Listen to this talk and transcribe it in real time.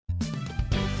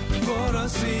for a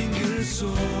single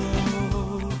soul,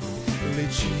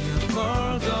 reaching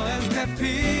further and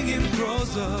stepping in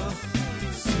closer.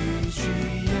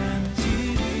 CGNTV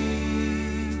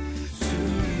to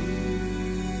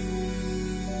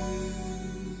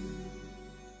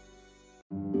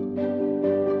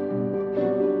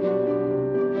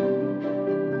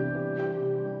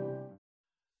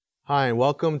Hi, and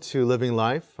welcome to Living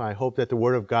Life. I hope that the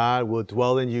Word of God will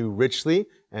dwell in you richly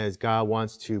as God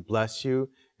wants to bless you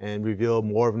and reveal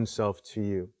more of Himself to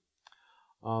you.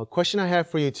 Question I have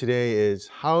for you today is,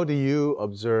 how do you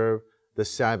observe the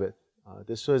Sabbath?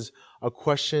 This was a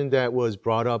question that was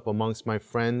brought up amongst my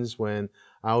friends when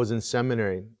I was in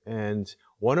seminary. And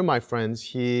one of my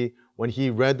friends, when he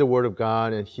read the Word of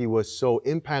God and he was so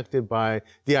impacted by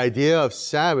the idea of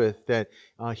Sabbath that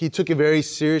he took it very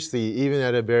seriously, even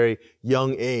at a very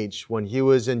young age. When he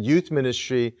was in youth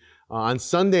ministry, on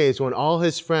Sundays when all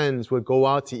his friends would go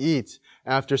out to eat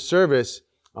after service,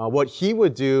 what he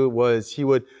would do was he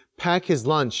would pack his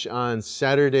lunch on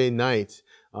Saturday night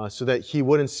so that he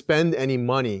wouldn't spend any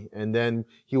money. And then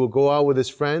he would go out with his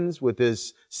friends with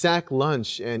his sack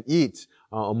lunch and eat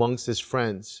amongst his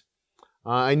friends.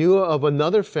 I knew of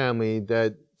another family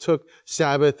that took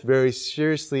Sabbath very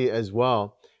seriously as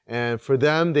well. And for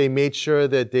them, they made sure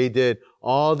that they did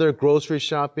all their grocery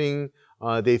shopping.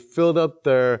 They filled up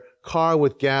their car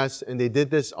with gas, and they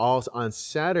did this all on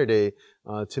Saturday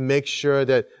to make sure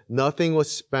that nothing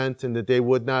was spent and that they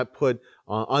would not put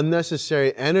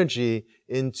unnecessary energy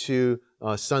into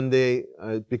Sunday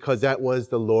because that was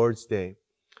the Lord's Day.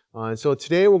 And so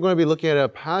today we're going to be looking at a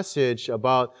passage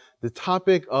about the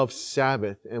topic of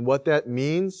Sabbath and what that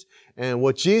means and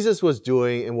what Jesus was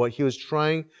doing and what He was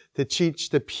trying to teach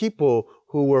the people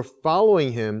who were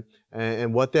following Him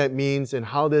and what that means and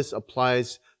how this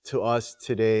applies to us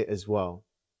today as well.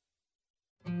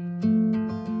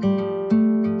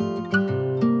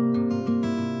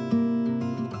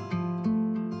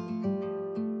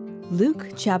 Luke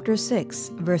chapter 6,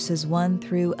 verses 1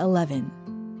 through 11.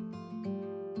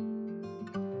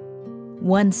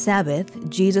 One Sabbath,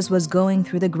 Jesus was going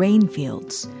through the grain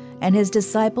fields, and His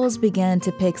disciples began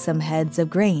to pick some heads of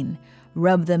grain,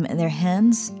 rub them in their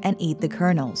hands, and eat the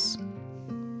kernels.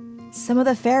 Some of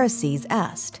the Pharisees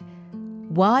asked,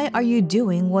 "Why are you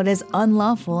doing what is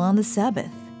unlawful on the Sabbath?"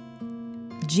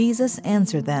 Jesus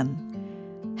answered them,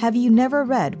 "Have you never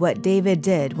read what David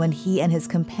did when he and his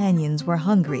companions were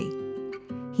hungry?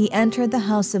 He entered the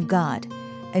house of God,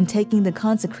 and taking the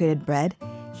consecrated bread,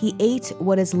 He ate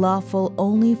what is lawful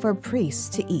only for priests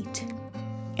to eat.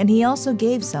 And He also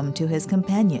gave some to His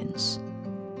companions."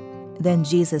 Then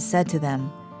Jesus said to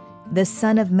them, "The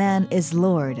Son of Man is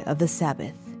Lord of the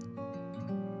Sabbath."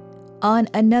 On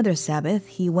another Sabbath,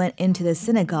 He went into the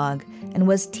synagogue and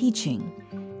was teaching,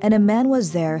 and a man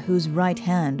was there whose right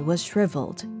hand was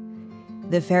shriveled.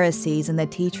 The Pharisees and the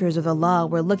teachers of the law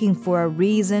were looking for a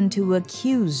reason to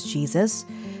accuse Jesus,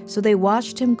 so they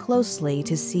watched Him closely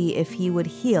to see if He would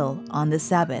heal on the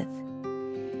Sabbath.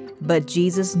 But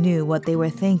Jesus knew what they were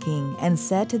thinking and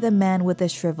said to the man with the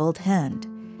shriveled hand,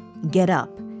 "Get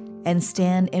up and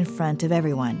stand in front of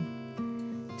everyone."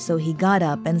 So he got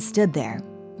up and stood there.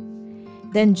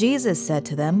 Then Jesus said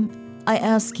to them, "I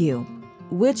ask you,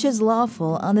 which is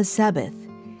lawful on the Sabbath,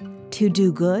 to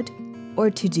do good or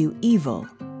to do evil,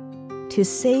 to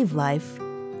save life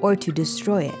or to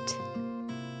destroy it?"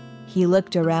 He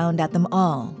looked around at them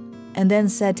all and then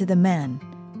said to the man,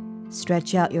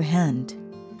 "Stretch out your hand."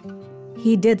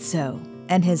 He did so,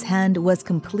 and his hand was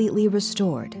completely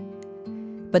restored.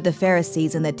 But the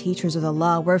Pharisees and the teachers of the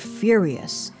law were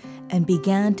furious and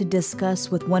began to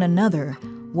discuss with one another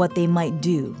what they might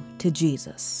do to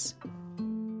Jesus.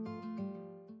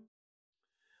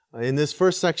 In this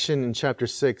first section in chapter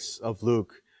 6 of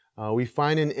Luke, we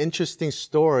find an interesting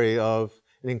story of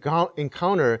an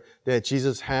encounter that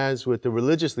Jesus has with the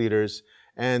religious leaders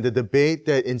and the debate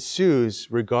that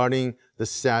ensues regarding the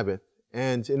Sabbath.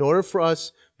 And in order for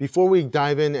us, before we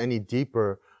dive in any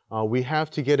deeper, we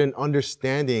have to get an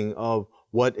understanding of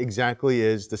what exactly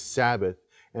is the Sabbath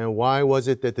and why was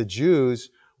it that the Jews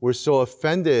were so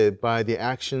offended by the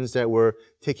actions that were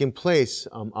taking place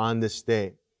on this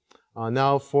day.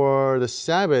 Now, for the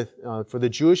Sabbath, for the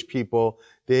Jewish people,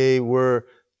 they were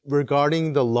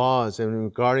regarding the laws and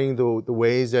regarding the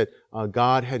ways that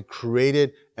God had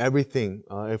created everything.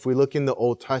 If we look in the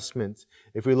Old Testament,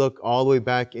 if we look all the way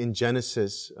back in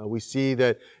Genesis, we see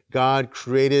that God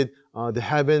created the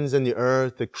heavens and the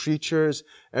earth, the creatures.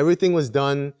 Everything was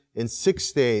done in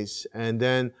 6 days. And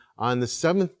then on the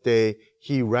seventh day,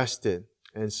 He rested.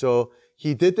 And so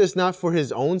He did this not for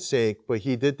His own sake, but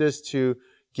He did this to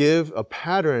give a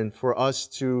pattern for us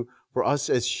to for us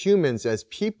as humans, as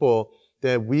people,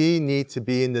 that we need to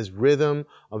be in this rhythm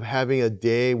of having a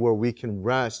day where we can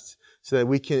rest so that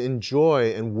we can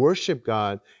enjoy and worship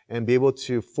God and be able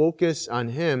to focus on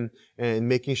Him and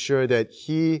making sure that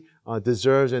He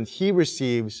deserves and He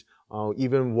receives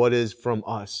even what is from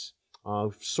us.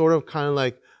 Sort of kind of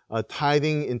like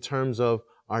tithing in terms of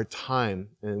our time.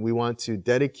 And we want to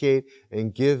dedicate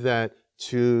and give that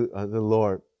to the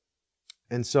Lord.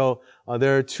 And so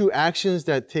there are two actions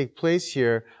that take place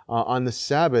here on the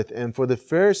Sabbath. And for the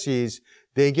Pharisees,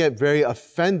 they get very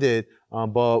offended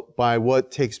by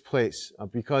what takes place.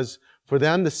 Because for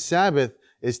them, the Sabbath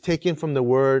is taken from the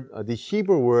word, the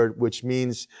Hebrew word, which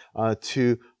means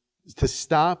to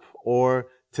stop or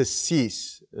to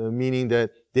cease, meaning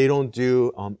that they don't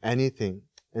do anything.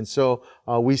 And so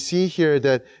we see here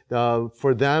that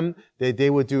for them, they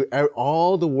would do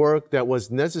all the work that was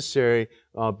necessary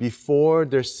before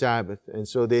their Sabbath. And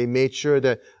so they made sure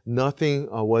that nothing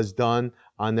was done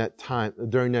on that time,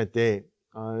 during that day.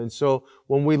 And so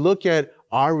when we look at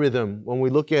our rhythm, when we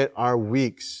look at our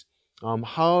weeks,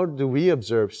 how do we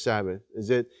observe Sabbath? Is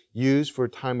it used for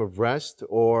time of rest,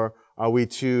 or are we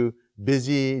too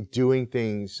busy doing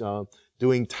things,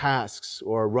 doing tasks,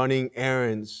 or running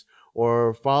errands,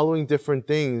 or following different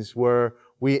things where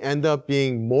we end up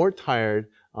being more tired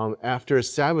after a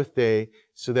Sabbath day,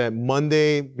 so that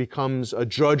Monday becomes a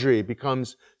drudgery,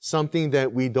 becomes something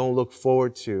that we don't look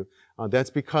forward to.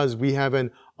 That's because we have an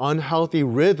unhealthy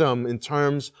rhythm in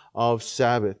terms of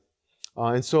Sabbath.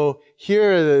 And so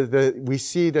here we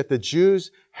see that the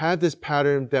Jews had this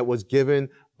pattern that was given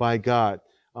by God.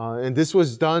 And this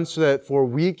was done so that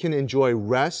we can enjoy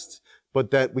rest, but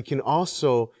that we can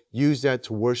also use that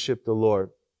to worship the Lord.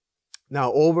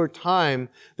 Now, over time,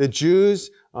 the Jews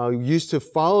used to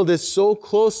follow this so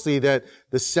closely that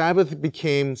the Sabbath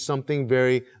became something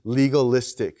very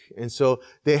legalistic. And so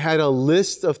they had a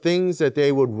list of things that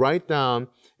they would write down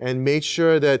and make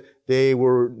sure that they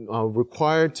were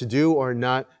required to do or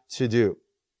not to do.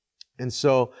 And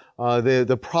so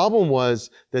the problem was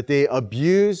that they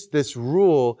abused this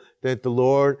rule that the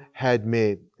Lord had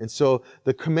made. And so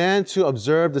the command to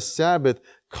observe the Sabbath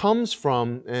comes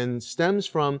from and stems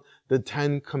from the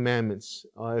Ten Commandments.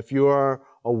 If you are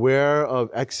aware of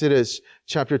Exodus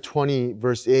chapter 20,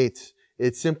 verse 8,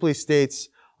 it simply states,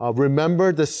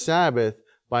 remember the Sabbath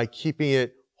by keeping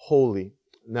it holy.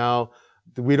 Now,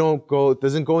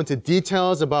 doesn't go into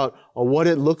details about what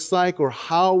it looks like or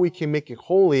how we can make it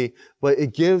holy, but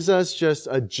it gives us just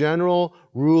a general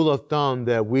rule of thumb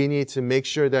that we need to make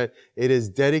sure that it is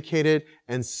dedicated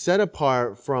and set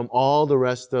apart from all the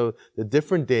rest of the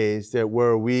different days that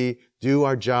where we do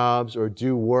our jobs or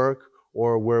do work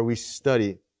or where we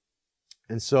study.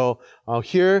 And so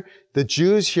here, the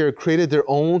Jews here created their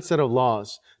own set of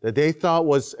laws that they thought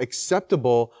was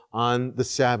acceptable on the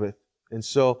Sabbath. And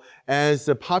so as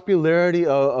the popularity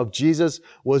of Jesus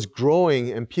was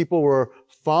growing and people were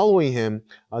following him,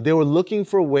 they were looking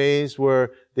for ways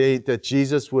where that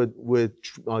Jesus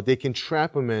they can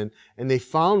trap him in. And they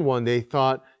found one, they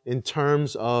thought, in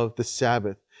terms of the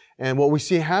Sabbath. And what we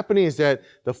see happening is that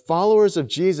the followers of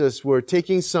Jesus were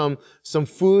taking some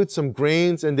food, some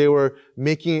grains, and they were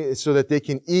making it so that they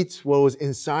can eat what was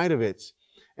inside of it.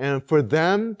 And for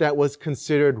them, that was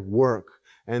considered work.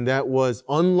 And that was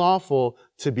unlawful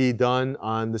to be done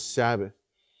on the Sabbath.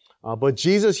 But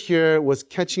Jesus here was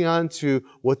catching on to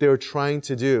what they were trying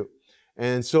to do.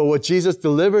 And so what Jesus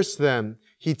delivers to them,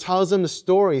 he tells them the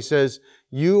story. He says,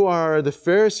 you are the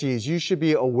Pharisees. You should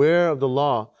be aware of the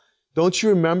law. Don't you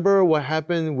remember what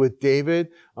happened with David,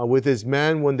 with his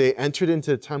men when they entered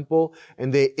into the temple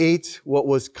and they ate what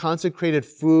was consecrated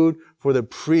food for the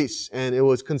priests, and it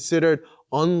was considered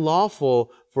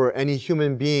unlawful for any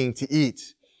human being to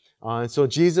eat. And so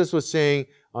Jesus was saying,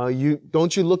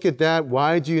 don't you look at that?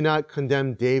 Why do you not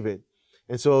condemn David?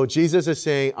 And so Jesus is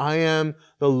saying, I am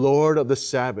the Lord of the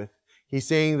Sabbath. He's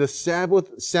saying the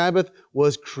Sabbath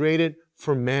was created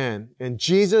for man. And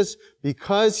Jesus,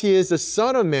 because he is the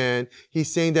Son of Man,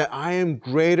 he's saying that I am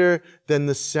greater than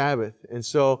the Sabbath. And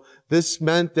so this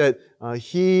meant that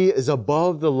he is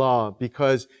above the law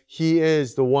because he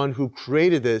is the one who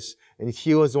created this, and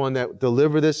he was the one that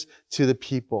delivered this to the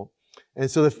people. And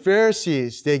so the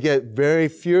Pharisees, they get very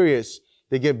furious.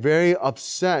 They get very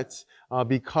upset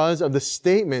because of the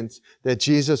statements that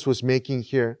Jesus was making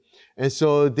here. And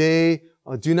so they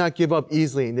do not give up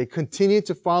easily. And they continue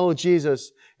to follow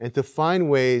Jesus and to find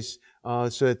ways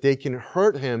so that they can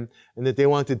hurt him and that they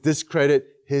want to discredit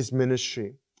his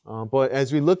ministry. But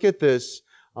as we look at this,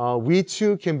 we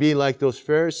too can be like those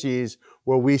Pharisees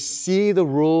where we see the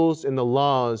rules and the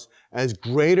laws as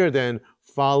greater than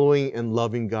following and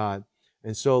loving God.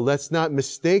 And so let's not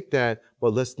mistake that,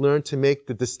 but let's learn to make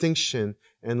the distinction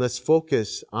and let's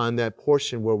focus on that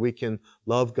portion where we can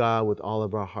love God with all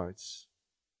of our hearts.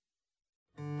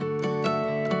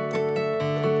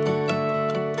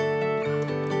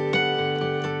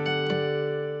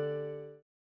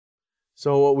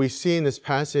 So what we see in this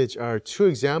passage are two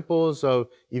examples of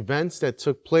events that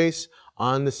took place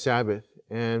on the Sabbath.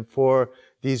 And for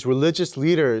these religious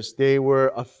leaders, they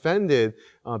were offended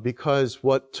because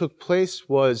what took place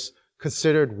was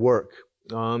considered work,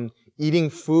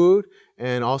 eating food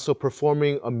and also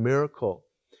performing a miracle.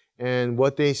 And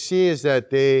what they see is that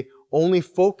they only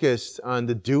focused on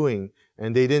the doing,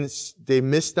 and they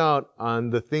missed out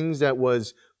on the things that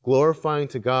was glorifying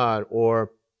to God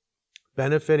or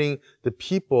benefiting the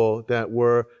people that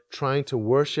were trying to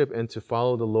worship and to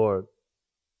follow the Lord.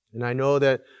 And I know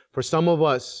that for some of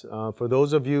us, for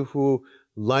those of you who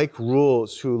like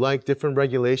rules, who like different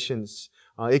regulations,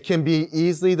 it can be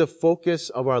easily the focus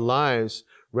of our lives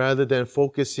rather than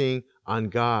focusing on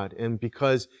God. And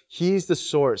because He's the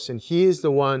source and He is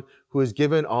the one who has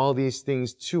given all these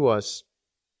things to us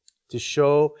to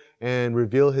show and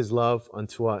reveal His love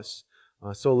unto us.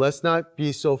 So let's not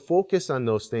be so focused on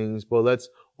those things, but let's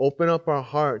open up our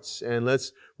hearts and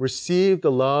let's receive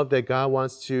the love that God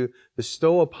wants to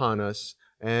bestow upon us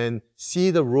and see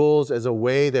the rules as a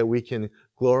way that we can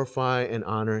glorify and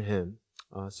honor Him.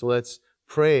 So let's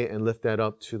pray and lift that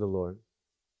up to the Lord.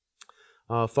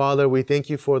 Father, we thank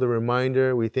You for the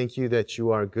reminder. We thank You that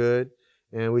You are good.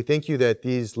 And we thank You that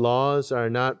these laws are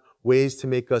not ways to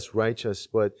make us righteous,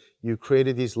 but You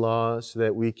created these laws so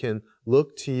that we can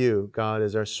look to You, God,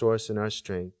 as our source and our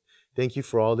strength. Thank You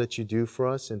for all that You do for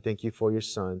us, and thank You for Your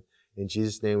Son. In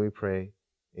Jesus' name we pray.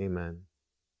 Amen.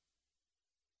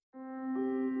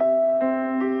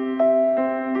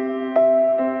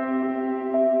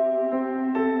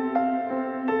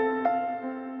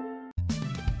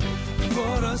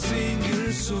 For a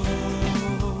single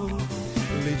soul,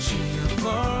 reaching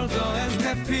further and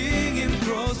stepping in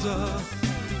closer.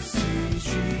 See